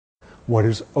What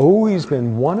has always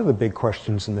been one of the big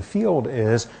questions in the field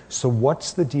is, so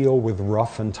what's the deal with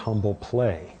rough and tumble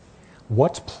play?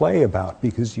 What's play about?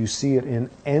 Because you see it in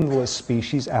endless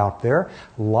species out there.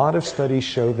 A lot of studies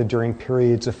show that during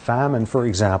periods of famine, for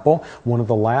example, one of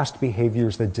the last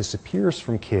behaviors that disappears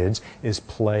from kids is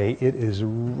play. It is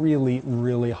really,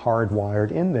 really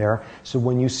hardwired in there. So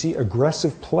when you see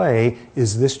aggressive play,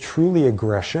 is this truly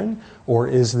aggression? Or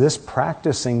is this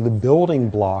practicing the building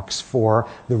blocks for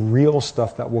the real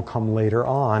stuff that will come later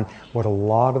on? What a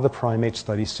lot of the primate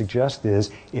studies suggest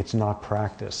is it's not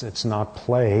practice, it's not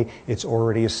play, it's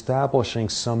already establishing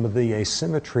some of the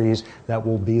asymmetries that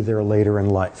will be there later in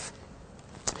life.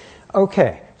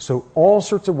 Okay, so all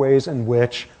sorts of ways in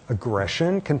which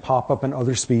aggression can pop up in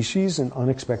other species in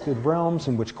unexpected realms,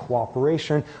 in which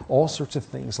cooperation, all sorts of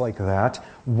things like that.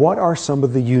 What are some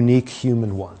of the unique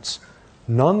human ones?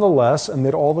 Nonetheless,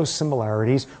 amid all those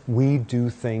similarities, we do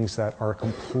things that are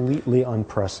completely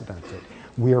unprecedented.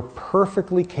 We are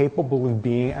perfectly capable of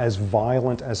being as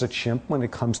violent as a chimp when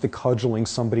it comes to cudgeling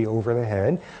somebody over the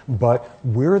head, but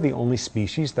we're the only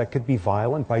species that could be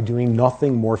violent by doing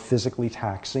nothing more physically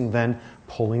taxing than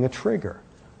pulling a trigger,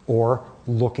 or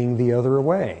looking the other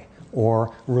way,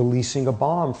 or releasing a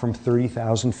bomb from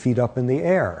 30,000 feet up in the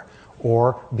air,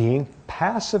 or being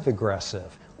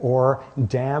passive-aggressive, or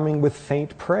damning with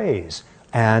faint praise.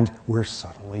 And we're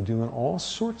suddenly doing all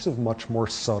sorts of much more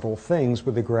subtle things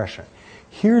with aggression.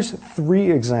 Here's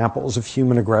 3 examples of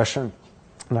human aggression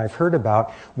that I've heard about,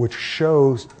 which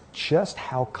shows just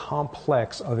how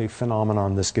complex of a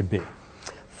phenomenon this could be.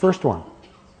 First one.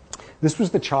 This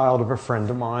was the child of a friend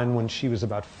of mine when she was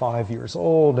about 5 years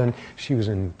old, and she was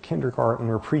in kindergarten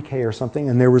or pre-K or something,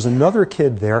 and there was another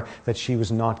kid there that she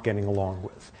was not getting along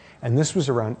with. And this was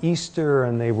around Easter,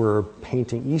 and they were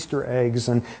painting Easter eggs,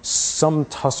 and some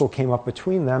tussle came up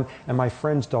between them, and my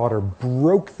friend's daughter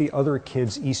broke the other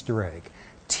kid's Easter egg.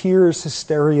 Tears,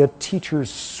 hysteria,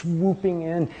 teachers swooping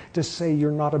in to say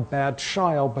you're not a bad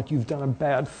child, but you've done a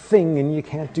bad thing and you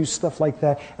can't do stuff like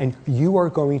that, and you are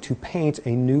going to paint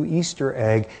a new Easter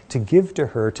egg to give to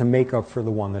her to make up for the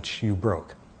one that you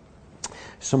broke.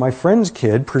 So my friend's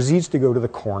kid proceeds to go to the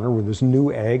corner with this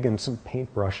new egg and some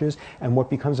paintbrushes, and what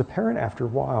becomes apparent after a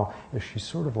while is she's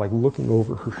sort of like looking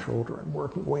over her shoulder and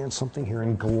working away on something here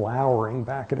and glowering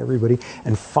back at everybody,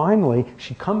 and finally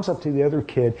she comes up to the other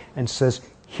kid and says,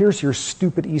 "Here's your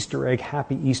stupid Easter egg,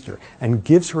 happy Easter," and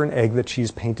gives her an egg that she's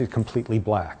painted completely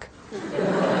black.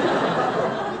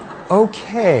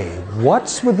 Okay,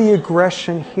 what's with the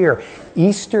aggression here?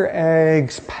 Easter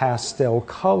eggs, pastel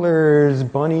colors,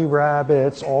 bunny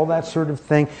rabbits, all that sort of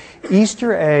thing.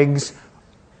 Easter eggs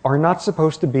are not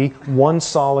supposed to be one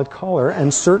solid color,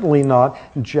 and certainly not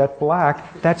jet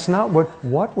black. That's not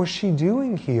what was she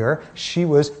doing here? She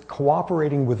was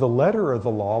cooperating with the letter of the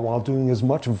law while doing as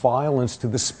much violence to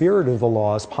the spirit of the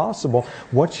law as possible.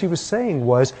 What she was saying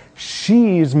was,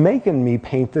 she's making me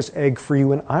paint this egg for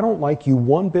you, and I don't like you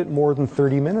one bit more than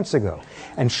 30 minutes ago.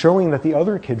 And showing that the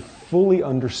other kid fully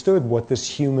understood what this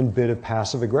human bit of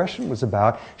passive aggression was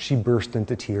about, she burst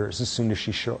into tears as soon as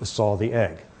she saw the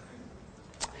egg.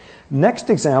 Next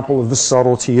example of the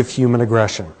subtlety of human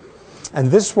aggression. And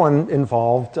this one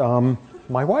involved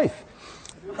my wife.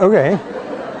 Okay,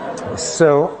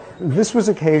 so this was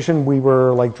occasion we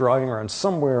were like driving around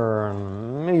somewhere in a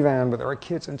minivan with our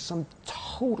kids, and some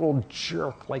total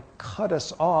jerk like cut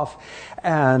us off,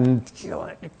 and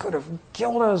it could have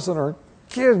killed us and our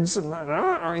kids.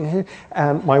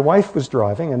 And my wife was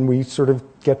driving, and we sort of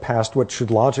get past what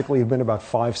should logically have been about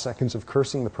 5 seconds of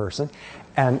cursing the person,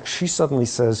 and she suddenly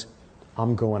says,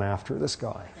 "I'm going after this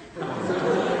guy."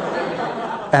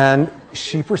 And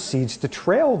she proceeds to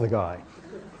trail the guy,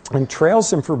 and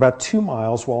trails him for about 2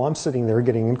 miles while I'm sitting there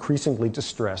getting increasingly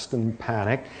distressed and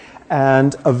panicked.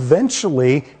 And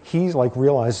eventually he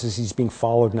realizes he's being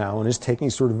followed now and is taking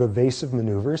sort of evasive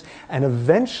maneuvers. And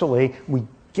eventually we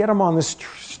get him on this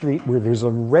street where there's a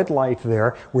red light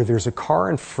there, where there's a car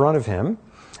in front of him,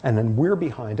 and then we're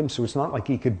behind him, so it's not like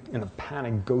he could, in a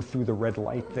panic, go through the red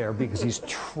light there because he's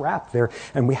trapped there.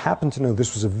 And we happen to know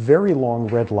this was a very long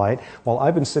red light, while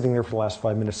I've been sitting there for the last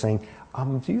 5 minutes saying,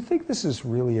 do you think this is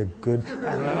really a good...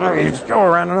 And then just go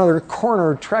around another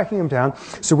corner, tracking him down.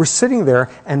 So we're sitting there,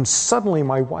 and suddenly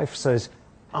my wife says,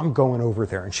 "I'm going over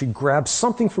there." And she grabs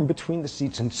something from between the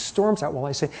seats and storms out while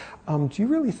I say, "Do you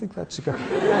really think that's a good..."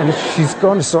 And she's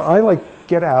gone. So I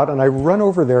get out and I run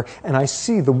over there, and I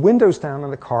see the windows down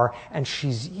in the car, and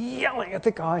she's yelling at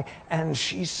the guy, and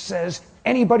she says,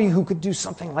 "Anybody who could do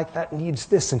something like that needs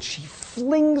this." And she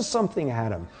flings something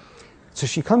at him. So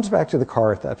she comes back to the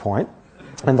car at that point,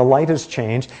 and the light has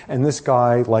changed, and this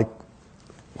guy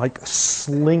like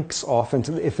slinks off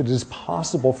into, if it is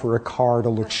possible for a car to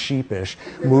look sheepish,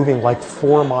 moving like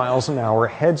 4 miles an hour,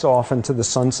 heads off into the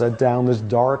sunset down this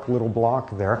dark little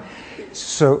block there.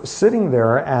 So sitting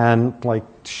there, and like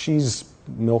she's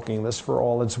milking this for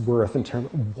all it's worth in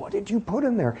terms of, what did you put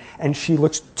in there? And she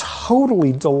looks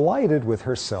totally delighted with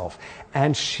herself.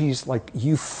 And she's like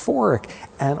euphoric.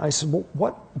 And I said, well,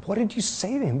 what did you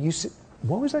say to him? You said,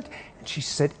 what was that? And she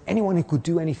said, anyone who could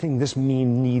do anything this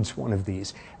mean needs one of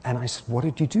these. And I said, what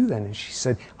did you do then? And she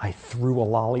said, I threw a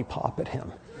lollipop at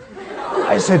him.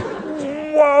 I said,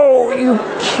 whoa, you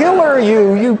killer,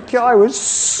 you. I was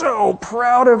so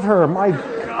proud of her. My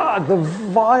God, the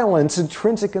violence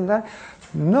intrinsic in that.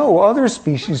 No other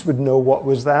species would know what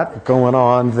was that going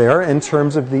on there in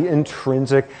terms of the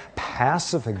intrinsic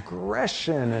passive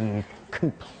aggression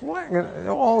and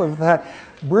all of that.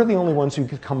 We're the only ones who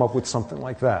could come up with something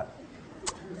like that.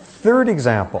 Third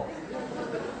example.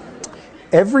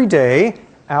 Every day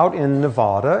out in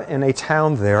Nevada, in a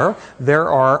town there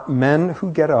are men who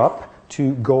get up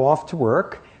to go off to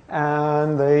work,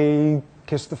 and they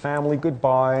kiss the family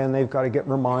goodbye, and they've got to get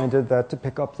reminded that to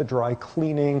pick up the dry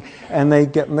cleaning, and they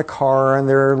get in the car and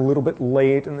they're a little bit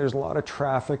late and there's a lot of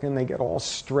traffic and they get all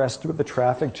stressed with the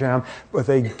traffic jam, but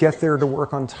they get there to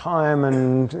work on time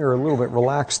and they're a little bit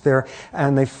relaxed there,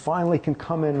 and they finally can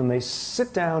come in and they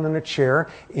sit down in a chair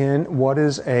in what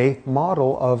is a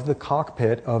model of the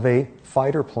cockpit of a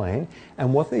fighter plane,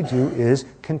 and what they do is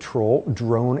control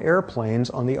drone airplanes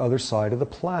on the other side of the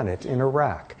planet in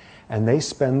Iraq. And they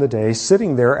spend the day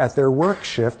sitting there at their work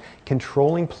shift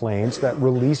controlling planes that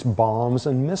release bombs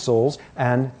and missiles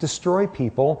and destroy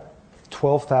people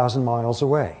 12,000 miles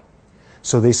away.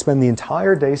 So they spend the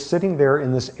entire day sitting there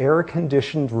in this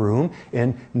air-conditioned room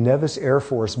in Nevis Air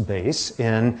Force Base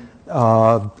in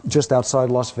just outside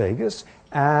Las Vegas,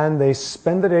 and they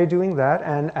spend the day doing that,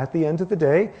 and at the end of the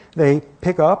day, they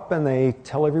pick up and they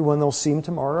tell everyone they'll see them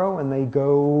tomorrow, and they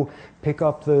go pick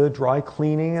up the dry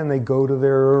cleaning, and they go to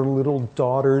their little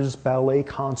daughter's ballet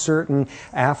concert, and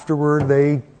afterward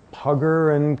they hug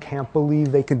her and can't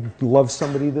believe they could love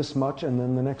somebody this much, and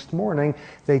then the next morning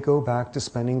they go back to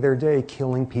spending their day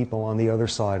killing people on the other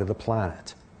side of the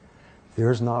planet.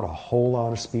 There's not a whole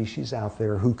lot of species out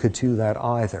there who could do that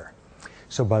either.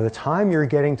 So by the time you're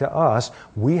getting to us,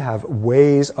 we have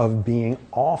ways of being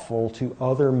awful to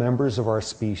other members of our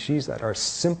species that are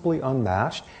simply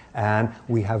unmatched, and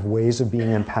we have ways of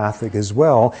being empathic as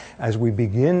well as we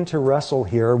begin to wrestle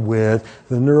here with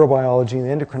the neurobiology and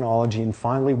the endocrinology, and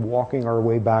finally walking our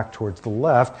way back towards the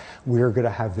left, we are going to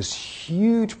have this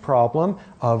huge problem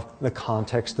of the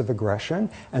context of aggression,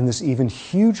 and this even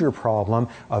huger problem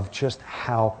of just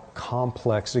how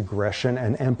complex aggression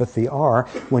and empathy are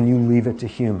when you leave it to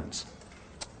humans.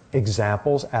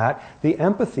 Examples at the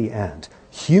empathy end,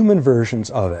 human versions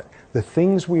of it, the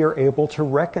things we are able to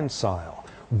reconcile.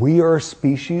 We are a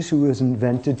species who has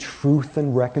invented truth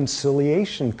and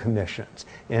reconciliation commissions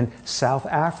in South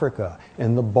Africa,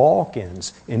 in the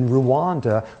Balkans, in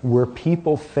Rwanda, where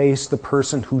people face the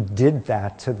person who did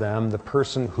that to them, the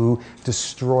person who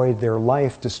destroyed their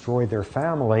life, destroyed their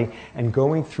family, and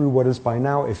going through what is by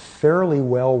now a fairly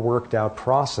well worked out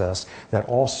process that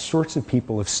all sorts of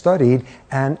people have studied,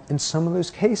 and in some of those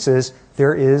cases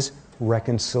there is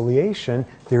reconciliation,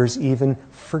 there's even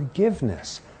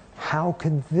forgiveness. How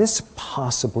could this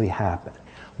possibly happen?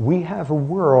 We have a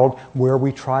world where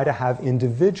we try to have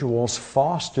individuals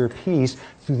foster peace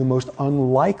through the most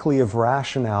unlikely of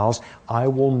rationales. I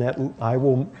will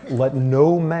let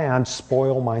no man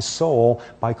spoil my soul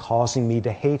by causing me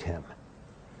to hate him.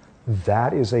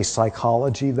 That is a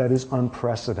psychology that is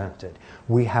unprecedented.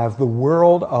 We have the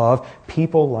world of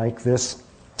people like this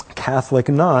Catholic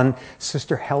nun,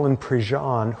 Sister Helen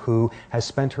Prejean, who has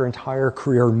spent her entire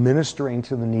career ministering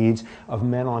to the needs of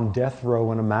men on death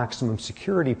row in a maximum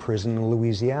security prison in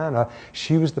Louisiana.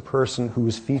 She was the person who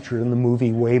was featured in the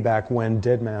movie way back when,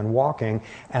 Dead Man Walking,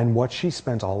 and what she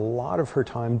spent a lot of her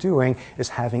time doing is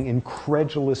having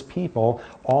incredulous people,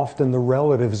 often the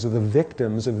relatives of the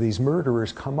victims of these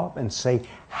murderers, come up and say,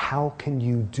 how can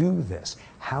you do this?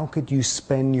 How could you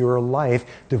spend your life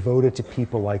devoted to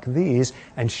people like these?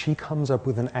 And she comes up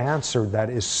with an answer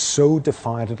that is so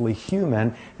defiantly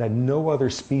human that no other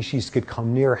species could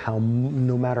come near,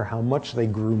 no matter how much they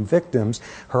groom victims.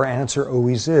 Her answer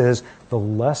always is, the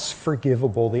less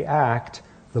forgivable the act,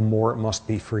 the more it must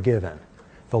be forgiven.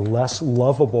 The less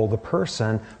lovable the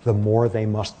person, the more they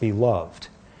must be loved.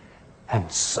 And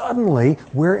suddenly,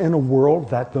 we're in a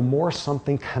world that the more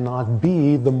something cannot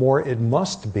be, the more it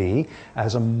must be,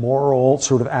 as a moral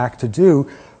sort of act to do.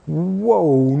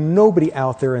 whoa, nobody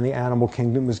out there in the animal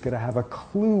kingdom is going to have a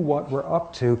clue what we're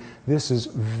up to. This is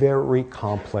very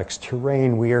complex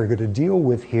terrain we are going to deal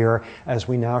with here as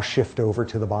we now shift over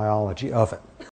to the biology of it.